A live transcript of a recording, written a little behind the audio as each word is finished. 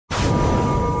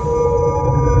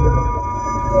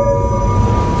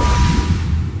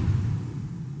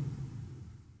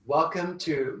Welcome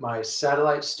to my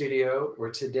satellite studio,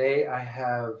 where today I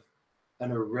have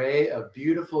an array of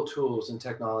beautiful tools and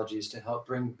technologies to help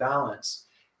bring balance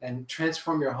and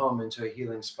transform your home into a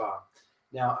healing spa.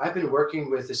 Now, I've been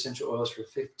working with essential oils for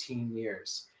 15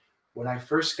 years. When I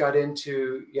first got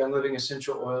into Young Living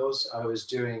essential oils, I was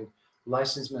doing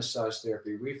licensed massage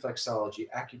therapy, reflexology,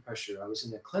 acupressure. I was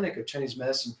in a clinic of Chinese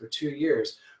medicine for 2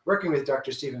 years, working with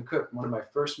Dr. Stephen Cook, one of my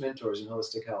first mentors in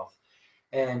holistic health.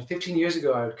 And 15 years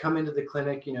ago, I would come into the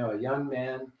clinic, a young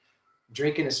man,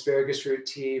 drinking asparagus root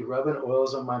tea, rubbing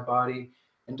oils on my body.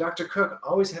 And Dr. Cook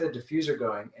always had a diffuser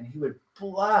going, and he would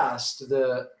blast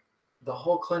the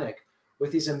whole clinic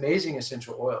with these amazing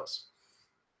essential oils.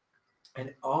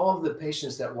 And all of the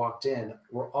patients that walked in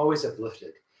were always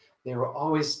uplifted. They were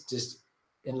always just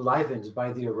enlivened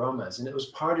by the aromas. And it was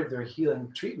part of their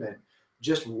healing treatment,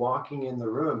 just walking in the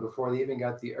room before they even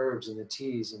got the herbs and the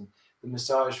teas and the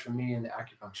massage from me and the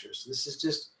acupuncture. So this is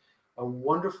just a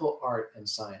wonderful art and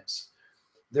science.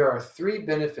 There are 3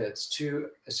 benefits to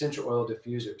essential oil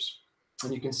diffusers.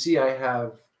 And you can see I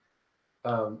have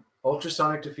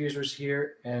ultrasonic diffusers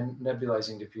here and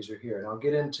nebulizing diffuser here. And I'll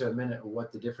get into a minute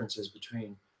what the difference is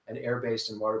between an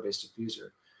air-based and water-based diffuser.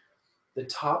 The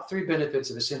top 3 benefits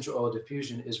of essential oil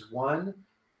diffusion is 1,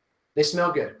 they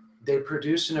smell good. They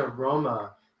produce an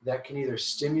aroma that can either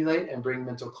stimulate and bring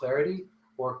mental clarity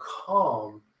or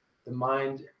calm the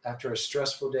mind after a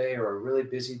stressful day or a really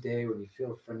busy day when you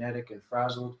feel frenetic and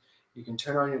frazzled. You can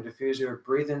turn on your diffuser,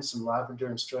 breathe in some lavender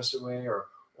and stress away, or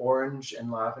orange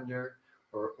and lavender,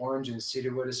 or orange and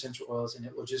cedarwood essential oils, and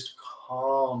it will just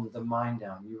calm the mind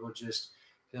down. You will just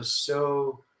feel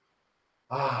so,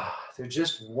 they're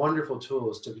just wonderful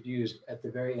tools to use at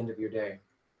the very end of your day.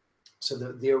 So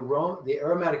the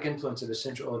aromatic influence of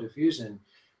essential oil diffusion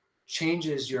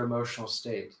changes your emotional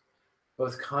state,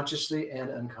 both consciously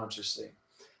and unconsciously.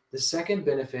 The second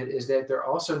benefit is that they're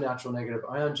also natural negative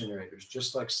ion generators.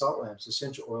 Just like salt lamps,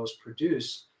 essential oils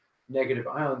produce negative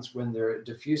ions when they're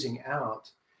diffusing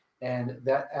out, and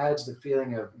that adds the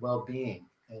feeling of well-being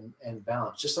and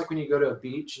balance. Just like when you go to a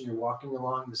beach and you're walking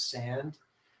along the sand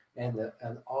and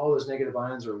all those negative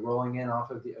ions are rolling in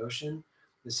off of the ocean,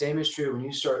 the same is true when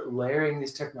you start layering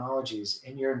these technologies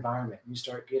in your environment. You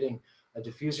start getting a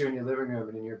diffuser in your living room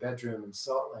and in your bedroom and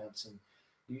salt lamps, and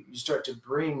you start to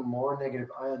bring more negative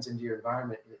ions into your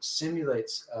environment, and it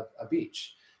simulates a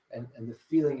beach and the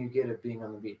feeling you get of being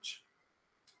on the beach.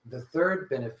 The third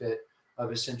benefit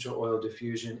of essential oil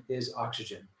diffusion is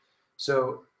oxygen.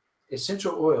 So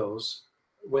essential oils,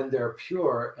 when they're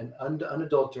pure and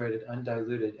unadulterated,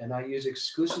 undiluted, and I use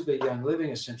exclusively Young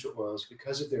Living essential oils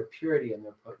because of their purity and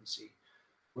their potency.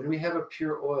 When we have a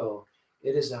pure oil,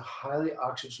 it is a highly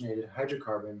oxygenated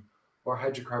hydrocarbon or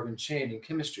hydrocarbon chain in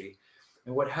chemistry.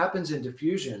 And what happens in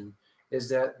diffusion is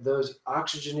that those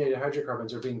oxygenated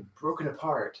hydrocarbons are being broken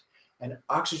apart and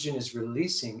oxygen is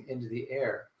releasing into the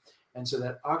air. And so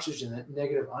that oxygen, that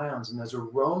negative ions, and those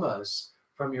aromas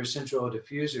from your essential oil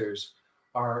diffusers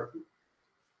are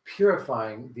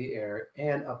purifying the air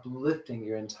and uplifting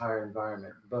your entire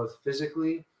environment, both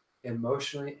physically,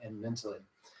 emotionally, and mentally.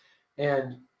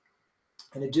 And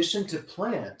in addition to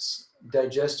plants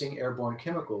digesting airborne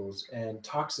chemicals and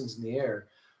toxins in the air,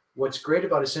 what's great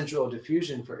about essential oil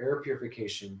diffusion for air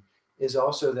purification is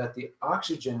also that the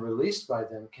oxygen released by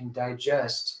them can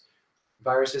digest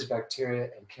viruses, bacteria,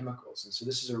 and chemicals. And so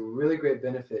this is a really great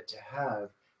benefit to have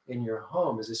in your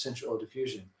home as essential oil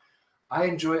diffusion. I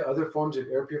enjoy other forms of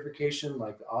air purification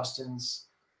like Austin's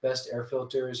Best Air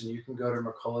Filters, and you can go to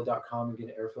Mercola.com and get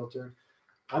an air filter.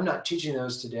 I'm not teaching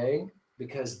those today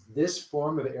because this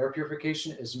form of air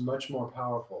purification is much more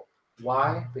powerful.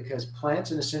 Why? Because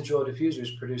plants and essential oil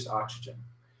diffusers produce oxygen.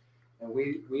 And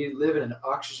we live in an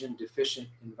oxygen deficient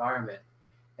environment.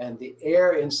 And the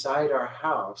air inside our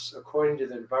house, according to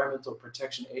the Environmental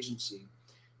Protection Agency,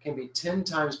 can be 10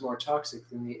 times more toxic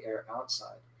than the air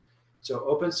outside. So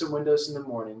open some windows in the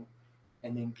morning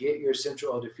and then get your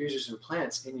essential oil diffusers and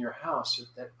plants in your house so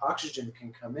that oxygen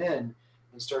can come in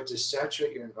and start to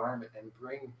saturate your environment and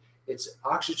bring its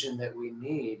oxygen that we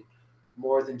need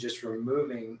more than just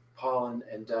removing pollen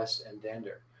and dust and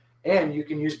dander. And you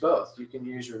can use both. You can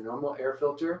use your normal air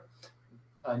filter,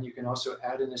 and you can also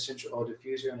add an essential oil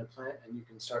diffuser and a plant, and you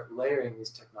can start layering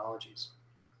these technologies.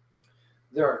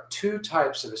 There are 2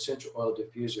 types of essential oil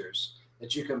diffusers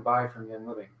that you can buy from Young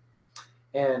Living.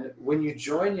 And when you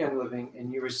join Young Living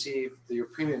and you receive your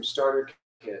premium starter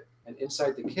kit, and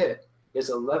inside the kit is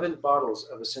 11 bottles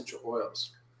of essential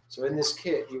oils. So in this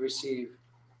kit, you receive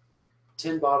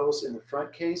 10 bottles in the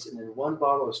front case and then 1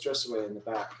 bottle of Stress Away in the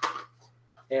back.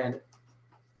 And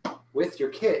with your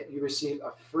kit, you receive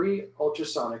a free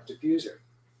ultrasonic diffuser.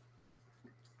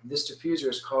 This diffuser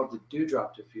is called the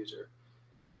dewdrop diffuser.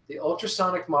 The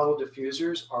ultrasonic model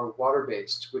diffusers are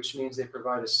water-based, which means they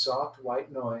provide a soft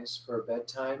white noise for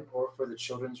bedtime or for the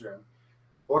children's room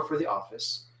or for the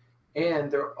office.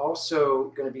 And they're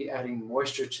also going to be adding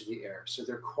moisture to the air. So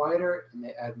they're quieter and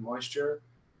they add moisture.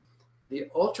 The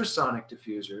ultrasonic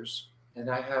diffusers, and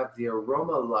I have the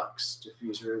Aromalux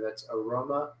diffuser, that's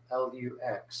Aroma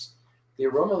Lux. The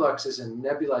Aromalux is a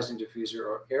nebulizing diffuser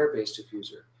or air-based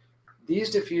diffuser.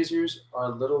 These diffusers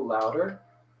are a little louder,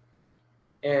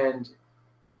 and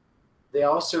they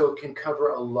also can cover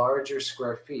a larger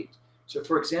square feet. So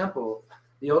for example,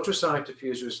 the ultrasonic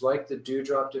diffusers like the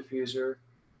dewdrop diffuser,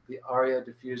 the Aria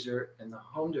diffuser, and the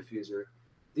home diffuser,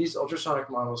 these ultrasonic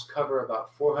models cover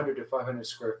about 400 to 500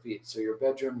 square feet, so your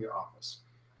bedroom, your office.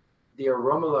 The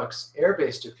Aromalux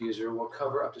air-based diffuser will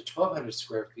cover up to 1,200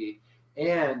 square feet,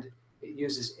 and it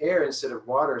uses air instead of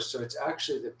water, so it's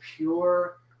actually the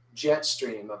pure jet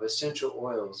stream of essential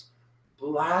oils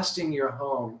blasting your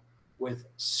home with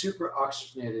super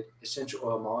oxygenated essential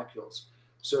oil molecules.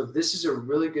 So this is a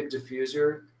really good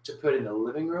diffuser to put in a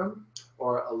living room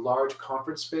or a large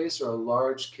conference space or a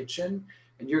large kitchen,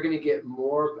 and you're going to get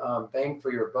more bang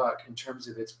for your buck in terms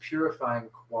of its purifying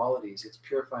qualities, its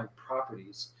purifying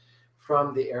properties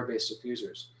from the air-based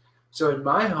diffusers. So in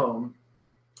my home,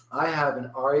 I have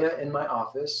an Aria in my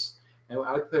office, and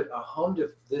I put a home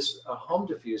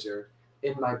diffuser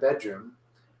in my bedroom,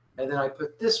 and then I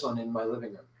put this one in my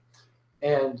living room.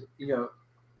 And you know,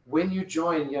 when you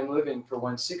join Young Living for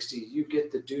 $160, you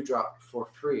get the dewdrop for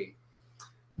free.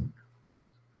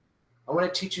 I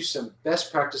want to teach you some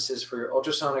best practices for your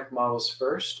ultrasonic models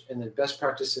first, and then best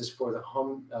practices for the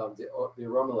the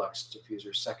Aromalux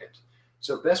diffuser second.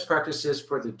 So best practices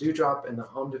for the dewdrop and the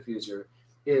home diffuser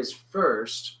is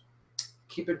first,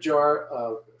 keep a jar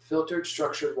of filtered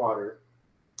structured water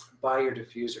by your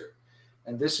diffuser.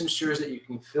 And this ensures that you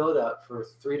can fill it up for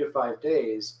 3 to 5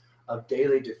 days of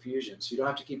daily diffusion. So you don't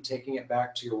have to keep taking it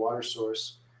back to your water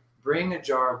source. Bring a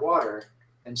jar of water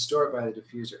and store it by the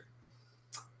diffuser.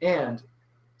 And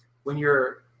when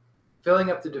you're filling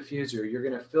up the diffuser, you're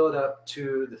going to fill it up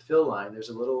to the fill line. There's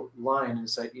a little line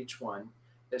inside each one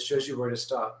that shows you where to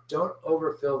stop. Don't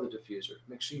overfill the diffuser.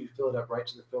 Make sure you fill it up right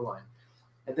to the fill line.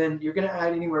 And then you're going to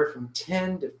add anywhere from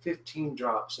 10 to 15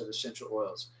 drops of essential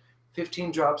oils.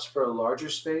 15 drops for a larger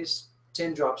space,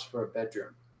 10 drops for a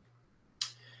bedroom.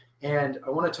 And I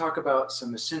want to talk about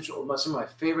some of my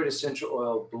favorite essential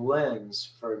oil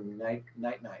blends for nighty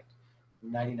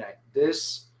night.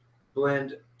 This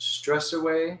blend, Stress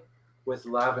Away with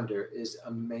lavender, is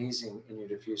amazing in your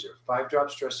diffuser. 5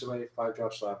 drops Stress Away, 5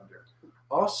 drops lavender.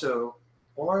 Also,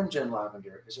 orange and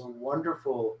lavender is a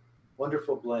wonderful,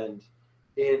 wonderful blend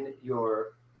in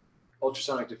your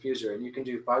ultrasonic diffuser. And you can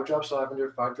do 5 drops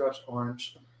lavender, 5 drops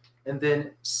orange. And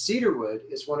then cedarwood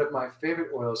is one of my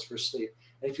favorite oils for sleep.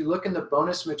 And if you look in the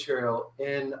bonus material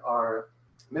in our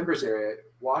members area,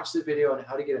 watch the video on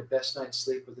how to get a best night's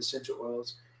sleep with essential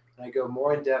oils. And I go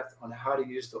more in depth on how to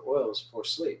use the oils for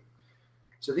sleep.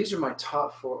 So these are my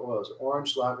top 4 oils: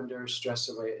 orange, lavender, Stress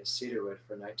Away, and cedarwood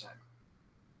for nighttime.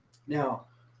 Now,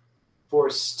 for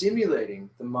stimulating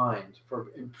the mind,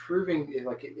 for improving,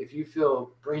 like if you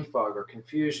feel brain fog or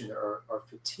confusion or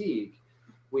fatigue,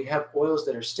 we have oils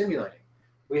that are stimulating.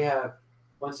 We have,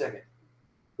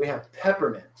 we have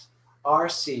peppermint,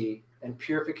 RC, and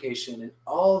purification, and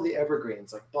all of the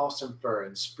evergreens like balsam fir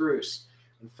and spruce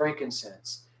and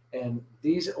frankincense. And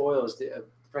these oils,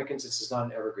 frankincense is not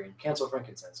an evergreen. Cancel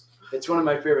frankincense. It's one of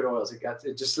my favorite oils.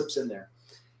 It just slips in there.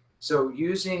 So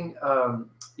using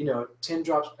 10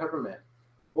 drops of peppermint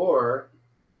or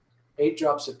 8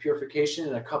 drops of purification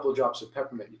and a couple of drops of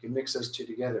peppermint. You can mix those two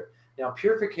together. Now,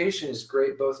 purification is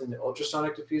great both in the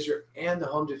ultrasonic diffuser and the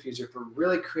home diffuser for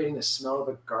really creating the smell of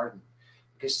a garden,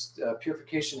 because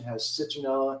purification has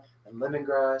citronella and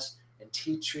lemongrass and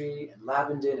tea tree and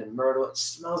lavender and myrtle. It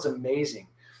smells amazing,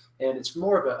 and it's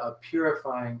more of a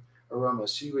purifying aroma.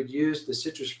 So you would use the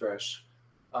citrus fresh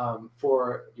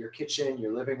for your kitchen,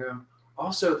 your living room.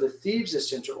 Also, the Thieves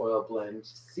essential oil blend.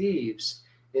 Thieves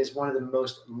is one of the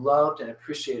most loved and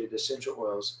appreciated essential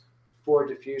oils for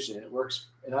diffusion. It works,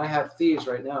 and I have Thieves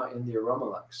right now in the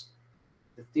Aromalux.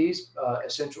 The Thieves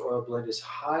essential oil blend is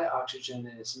high oxygen,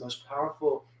 and it's the most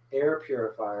powerful air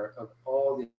purifier of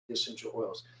all the essential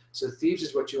oils. So Thieves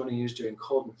is what you want to use during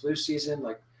cold and flu season,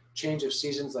 like change of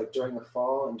seasons, like during the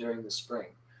fall and during the spring.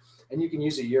 And you can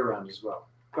use it year-round as well.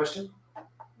 Question?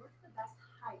 What's the best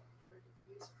height for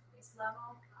diffuser? Base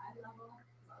level, high level,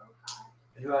 low, high?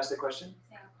 And who asked the question?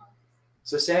 Sam.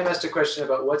 So Sam asked a question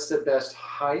about what's the best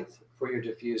height for your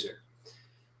diffuser.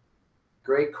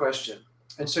 Great question.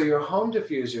 And so your home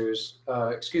diffusers,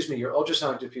 your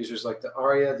ultrasonic diffusers like the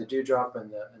Aria, the Dewdrop,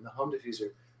 and the home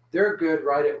diffuser, they're good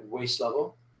right at waist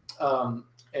level.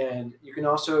 And you can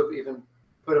also even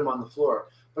put them on the floor.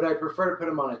 But I prefer to put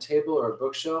them on a table or a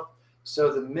bookshelf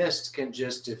so the mist can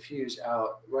just diffuse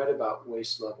out right about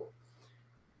waist level.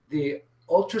 The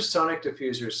ultrasonic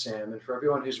diffusers, Sam, and for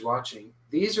everyone who's watching,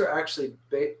 these are actually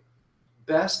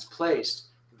best placed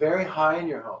very high in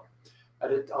your home,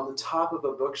 on the top of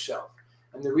a bookshelf.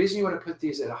 And the reason you want to put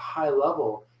these at a high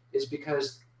level is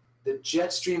because the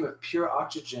jet stream of pure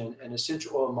oxygen and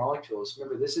essential oil molecules,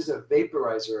 remember, this is a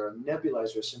vaporizer or a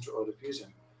nebulizer essential oil diffusion.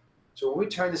 So when we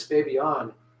turn this baby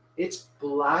on, it's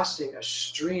blasting a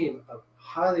stream of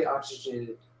highly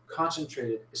oxygenated,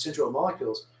 concentrated essential oil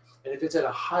molecules. And if it's at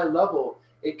a high level,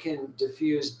 it can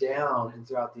diffuse down and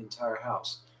throughout the entire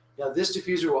house. Now, this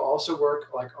diffuser will also work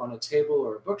like on a table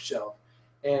or a bookshelf.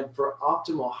 And for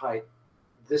optimal height,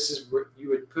 this is where you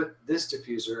would put this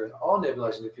diffuser and all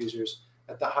nebulizing diffusers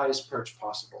at the highest perch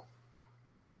possible.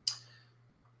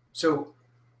 So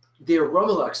the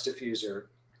Aromalux diffuser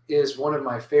is one of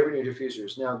my favorite new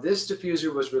diffusers. Now, this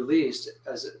diffuser was released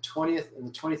as a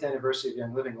 20th anniversary of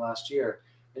Young Living last year,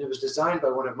 and it was designed by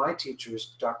one of my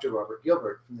teachers, Dr. Robert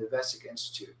Gilbert from the Vesic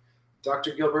Institute.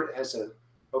 Dr. Gilbert has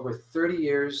over 30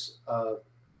 years of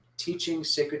teaching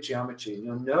sacred geometry, and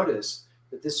you'll notice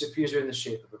that this diffuser is in the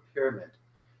shape of a pyramid.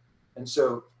 And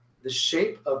so the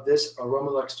shape of this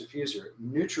Aromalux diffuser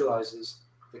neutralizes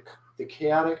the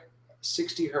chaotic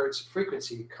 60 hertz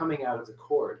frequency coming out of the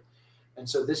cord. And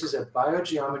so this is a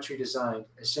biogeometry designed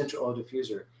essential oil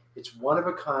diffuser. It's one of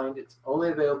a kind, it's only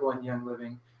available in Young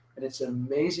Living, and it's an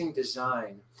amazing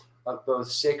design of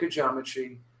both sacred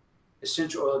geometry,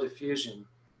 essential oil diffusion,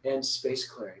 and space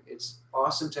clearing. It's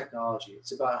awesome technology.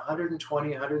 It's about $120,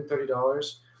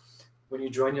 $130 when you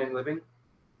join Young Living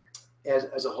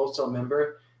as a wholesale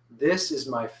member. This is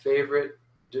my favorite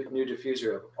new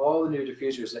diffuser. Of all the new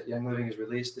diffusers that Young Living has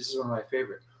released, this is one of my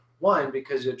favorite. One,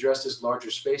 because it addresses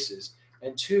larger spaces,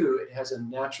 and two, it has a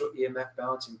natural EMF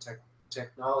balancing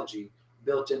technology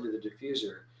built into the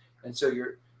diffuser. And so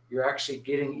you're actually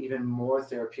getting even more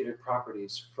therapeutic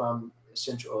properties from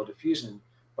essential oil diffusion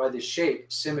by the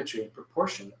shape, symmetry, and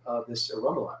proportion of this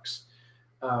Aromalux.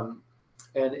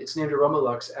 And it's named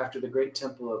Aromalux after the great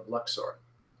temple of Luxor,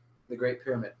 the Great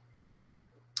Pyramid.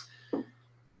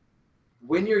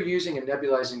 When you're using a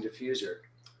nebulizing diffuser,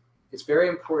 it's very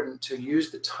important to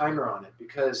use the timer on it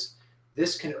because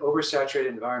this can oversaturate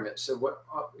an environment. So what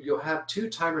you'll have two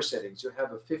timer settings. You'll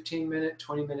have a 15-minute,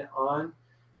 20-minute on,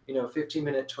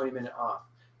 15-minute, 20-minute off.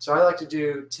 So I like to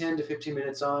do 10 to 15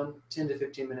 minutes on, 10 to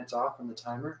 15 minutes off on the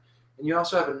timer. And you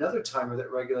also have another timer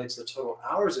that regulates the total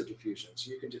hours of diffusion. So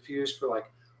you can diffuse for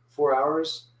like 4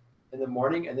 hours in the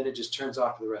morning, and then it just turns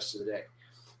off for the rest of the day.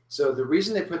 So the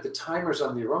reason they put the timers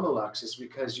on the Aromalux is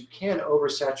because you can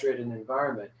oversaturate an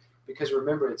environment, because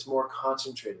remember, it's more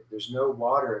concentrated. There's no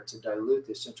water to dilute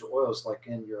the essential oils like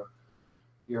in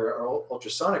your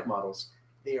ultrasonic models.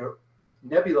 The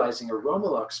nebulizing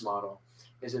Aromalux model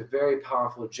is a very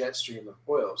powerful jet stream of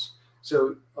oils.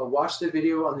 So watch the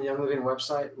video on the Young Living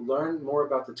website, learn more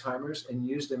about the timers, and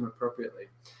use them appropriately.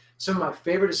 Some of my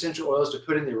favorite essential oils to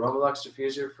put in the Aromalux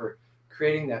diffuser for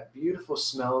creating that beautiful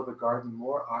smell of a garden,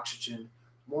 more oxygen,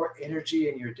 more energy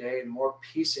in your day, and more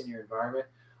peace in your environment.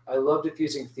 I love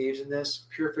diffusing thieves in this.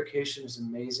 Purification is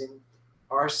amazing.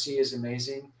 RC is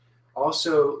amazing.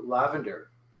 Also lavender,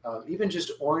 even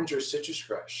just orange or citrus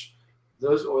fresh.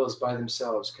 Those oils by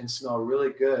themselves can smell really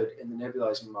good in the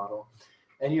nebulizing model.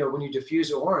 And when you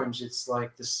diffuse orange, it's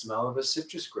like the smell of a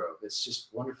citrus grove. It's just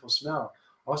wonderful smell.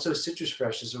 Also, citrus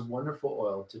fresh is a wonderful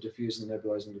oil to diffuse in the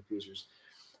nebulizing diffusers.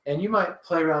 And you might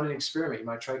play around and experiment. You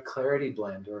might try Clarity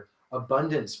Blend or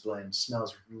Abundance Blend.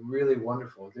 Smells really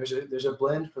wonderful. There's a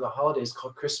blend for the holidays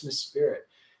called Christmas Spirit.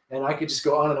 And I could just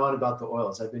go on and on about the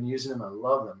oils. I've been using them. I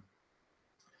love them.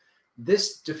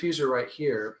 This diffuser right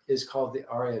here is called the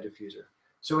Aria diffuser.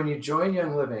 So when you join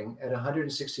Young Living at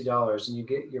 $160 and you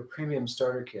get your premium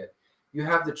starter kit, you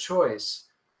have the choice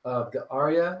of the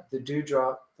Aria, the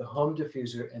Dewdrop, the Home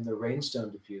diffuser, and the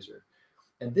Rainstone diffuser.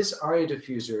 And this Aria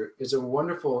diffuser is a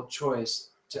wonderful choice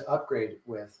to upgrade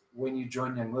with when you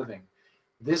join Young Living.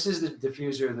 This is the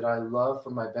diffuser that I love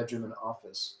for my bedroom and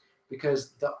office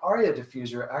because the Aria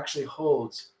diffuser actually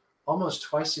holds almost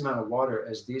twice the amount of water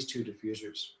as these two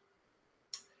diffusers.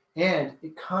 And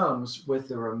it comes with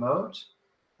the remote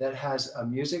that has a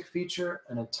music feature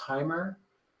and a timer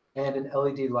and an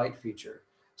LED light feature.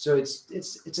 So it's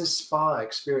a spa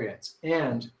experience.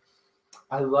 And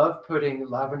I love putting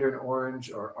lavender and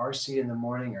orange or RC in the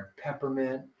morning or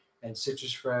peppermint and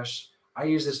citrus fresh. I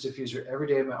use this diffuser every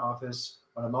day in my office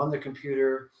when I'm on the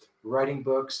computer, writing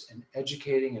books and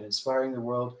educating and inspiring the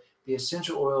world, the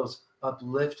essential oils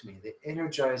uplift me. They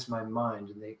energize my mind,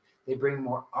 and they bring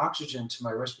more oxygen to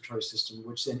my respiratory system,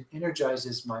 which then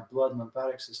energizes my blood and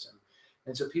lymphatic system.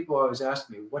 And so people always ask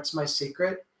me, what's my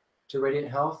secret to radiant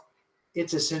health?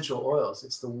 It's essential oils.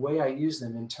 It's the way I use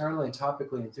them internally,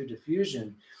 topically, and through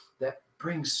diffusion that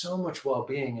brings so much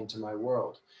well-being into my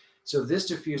world. So this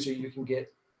diffuser you can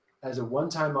get as a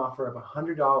one-time offer of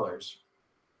 $100,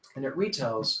 and it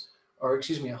retails, or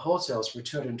excuse me, it wholesales for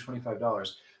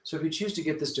 $225. So if you choose to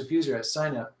get this diffuser at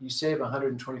sign up, you save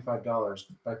 $125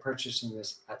 by purchasing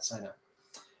this at sign up.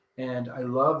 And I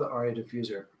love the Aria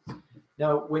diffuser.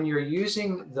 Now, when you're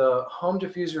using the home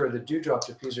diffuser or the dewdrop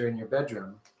diffuser in your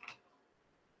bedroom,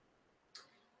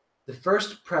 the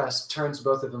first press turns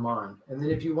both of them on. And then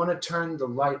if you want to turn the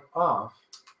light off,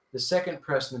 the second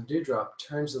press in the dewdrop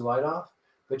turns the light off,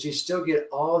 but you still get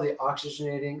all the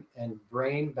oxygenating and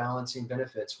brain balancing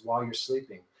benefits while you're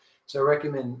sleeping. So I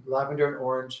recommend lavender and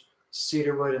orange,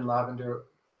 cedarwood and lavender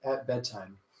at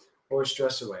bedtime, or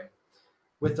stress away.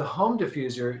 With the home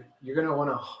diffuser, you're going to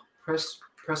want to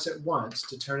press it once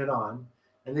to turn it on,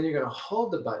 and then you're going to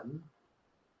hold the button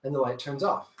and the light turns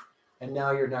off. And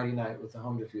now you're nighty-night with the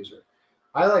home diffuser.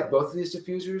 I like both of these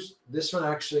diffusers. This one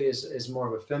actually is more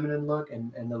of a feminine look,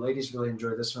 and the ladies really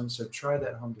enjoy this one, so try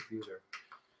that home diffuser.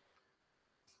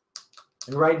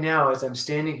 And right now, as I'm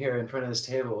standing here in front of this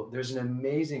table, there's an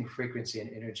amazing frequency and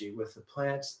energy with the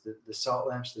plants, the salt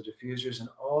lamps, the diffusers, and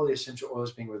all the essential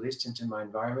oils being released into my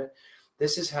environment.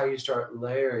 This is how you start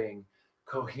layering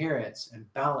coherence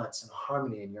and balance and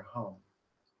harmony in your home.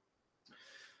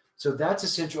 So that's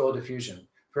essential oil diffusion.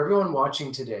 For everyone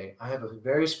watching today, I have a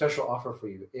very special offer for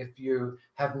you. If you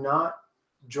have not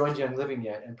joined Young Living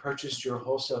yet and purchased your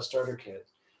wholesale starter kit,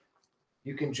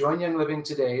 you can join Young Living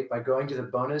today by going to the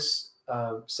bonus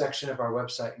section of our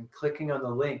website and clicking on the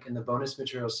link in the bonus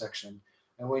materials section.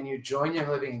 And when you join Young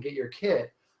Living and get your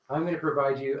kit, I'm going to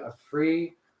provide you a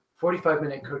free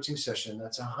 45-minute coaching session.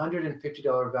 That's a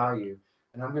 $150 value.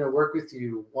 And I'm going to work with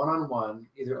you one-on-one,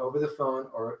 either over the phone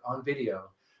or on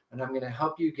video. And I'm going to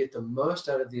help you get the most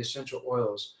out of the essential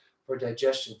oils for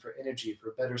digestion, for energy,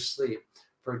 for better sleep,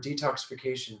 for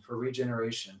detoxification, for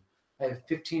regeneration. I have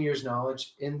 15 years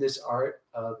knowledge in this art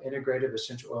of integrative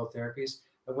essential oil therapies.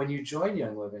 And when you join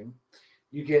Young Living,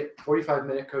 you get a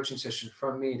 45-minute coaching session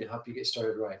from me to help you get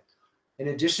started right. In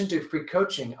addition to free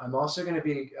coaching, I'm also going to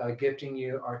be gifting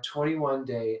you our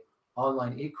 21-day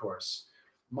online e-course.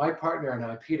 My partner and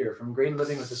I, Peter, from Green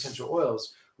Living with Essential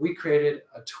Oils, we created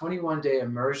a 21-day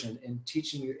immersion in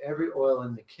teaching you every oil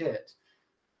in the kit,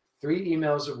 3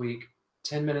 emails a week,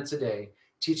 10 minutes a day,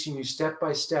 teaching you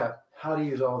step-by-step how to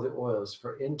use all the oils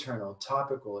for internal,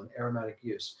 topical, and aromatic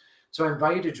use. So I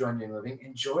invite you to join Young Living.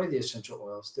 Enjoy the essential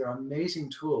oils. They're amazing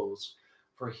tools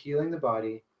for healing the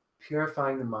body,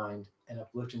 purifying the mind, and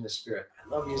uplifting the spirit. I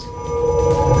love using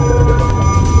them.